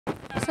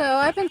So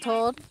I've been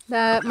told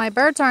that my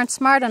birds aren't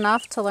smart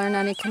enough to learn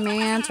any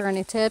commands or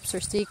any tips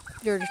or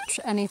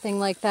anything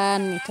like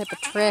that, any type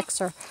of tricks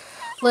or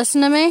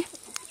listen to me.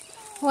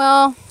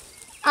 Well,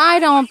 I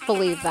don't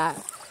believe that,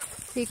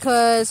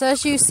 because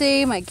as you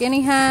see, my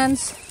guinea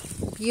hens,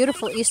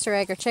 beautiful Easter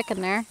egg or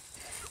chicken there.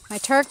 My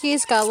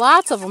turkeys, got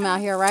lots of them out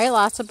here, right?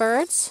 Lots of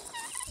birds.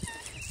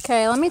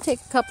 Okay, let me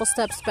take a couple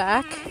steps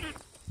back.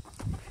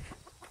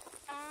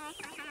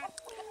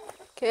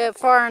 Get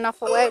far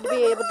enough away to be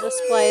able to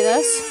display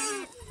this.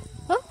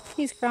 Oh,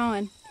 he's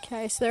growing.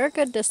 Okay, so they're a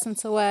good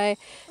distance away.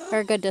 They're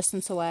a good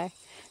distance away.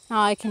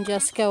 Now I can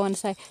just go and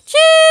say,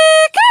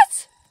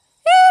 chickens!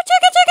 You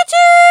chicken!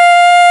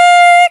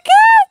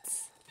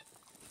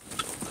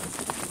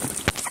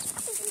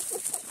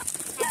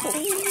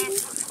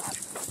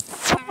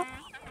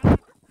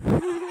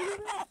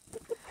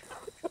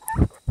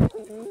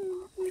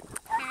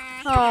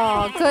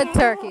 Oh, good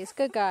turkeys.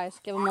 Good guys.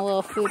 Give them a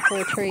little food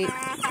for a treat.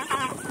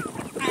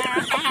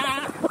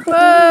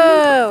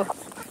 Whoa!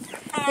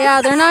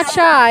 Yeah, they're not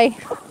shy.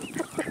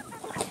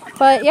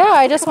 But yeah,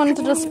 I just wanted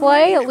to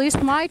display at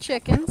least my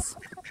chickens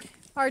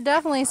are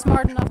definitely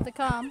smart enough to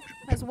come,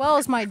 as well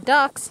as my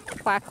ducks,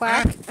 quack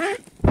quack,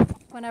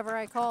 whenever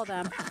I call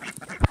them.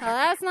 Now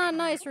that's not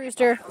nice,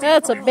 rooster.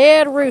 That's a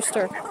bad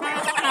rooster.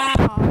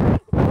 That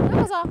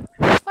was all.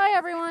 Bye,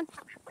 everyone.